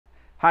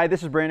Hi,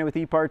 this is Brandon with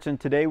eParts, and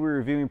today we're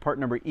reviewing part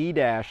number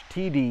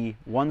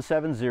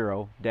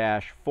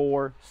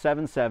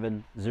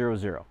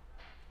E-TD170-47700.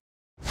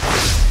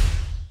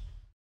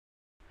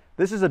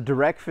 This is a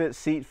direct fit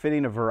seat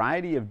fitting a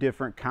variety of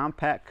different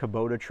compact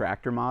Kubota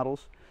tractor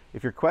models.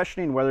 If you're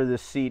questioning whether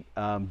this seat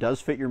does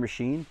fit your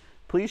machine,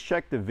 please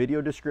check the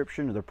video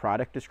description or the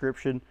product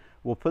description.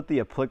 We'll put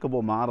the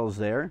applicable models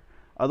there.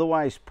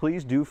 Otherwise,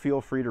 please do feel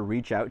free to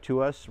reach out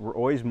to us. We're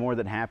always more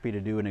than happy to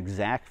do an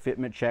exact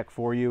fitment check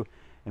for you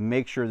and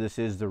make sure this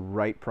is the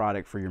right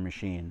product for your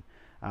machine.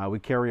 We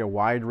carry a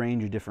wide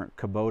range of different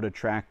Kubota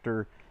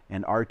tractor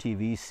and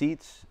RTV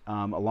seats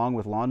along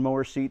with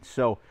lawnmower seats.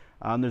 So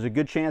there's a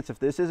good chance if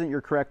this isn't your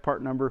correct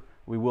part number,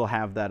 we will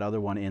have that other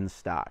one in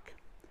stock.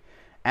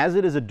 As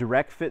it is a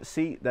direct fit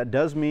seat, that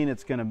does mean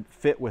it's going to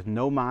fit with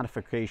no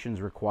modifications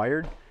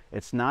required.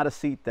 It's not a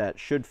seat that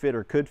should fit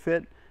or could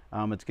fit.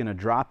 It's going to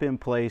drop in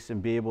place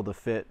and be able to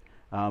fit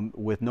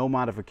with no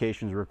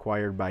modifications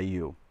required by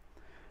you.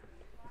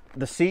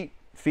 The seat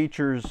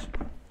features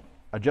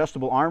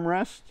adjustable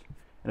armrest,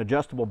 an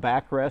adjustable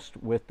backrest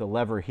with the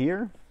lever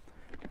here.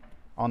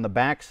 On the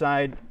back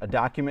side, a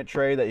document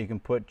tray that you can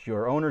put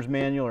your owner's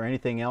manual or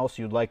anything else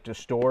you'd like to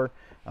store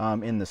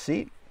in the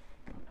seat.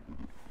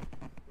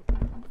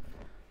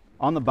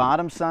 On the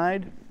bottom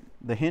side,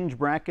 the hinge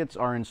brackets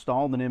are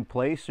installed and in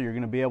place, so you're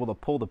going to be able to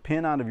pull the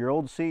pin out of your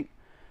old seat,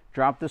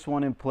 drop this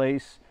one in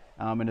place,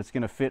 and it's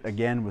going to fit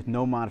again with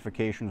no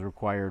modifications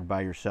required by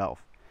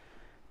yourself.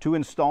 To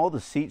install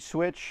the seat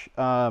switch,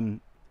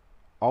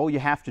 all you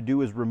have to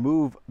do is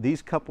remove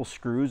these couple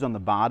screws on the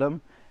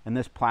bottom, and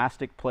this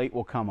plastic plate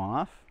will come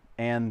off.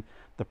 And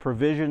the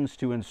provisions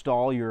to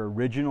install your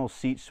original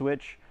seat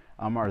switch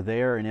are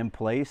there and in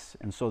place,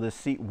 and so this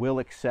seat will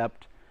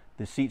accept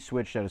the seat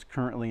switch that is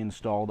currently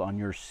installed on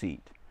your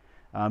seat.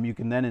 You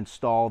can then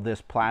install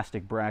this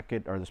plastic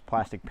bracket or this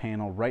plastic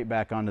panel right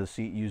back onto the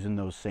seat using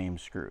those same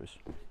screws.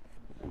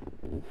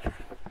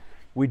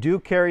 We do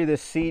carry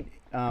this seat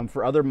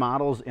for other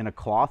models in a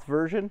cloth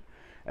version,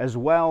 as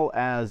well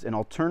as an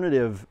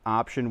alternative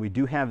option. We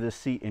do have this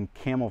seat in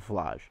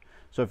camouflage.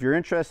 So if you're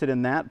interested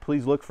in that,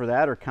 please look for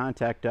that or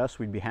contact us.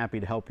 We'd be happy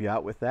to help you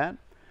out with that.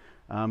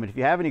 And if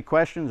you have any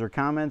questions or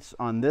comments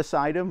on this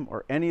item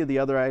or any of the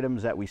other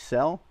items that we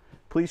sell,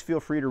 please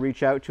feel free to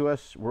reach out to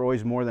us. We're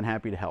always more than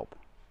happy to help.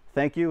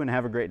 Thank you and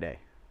have a great day.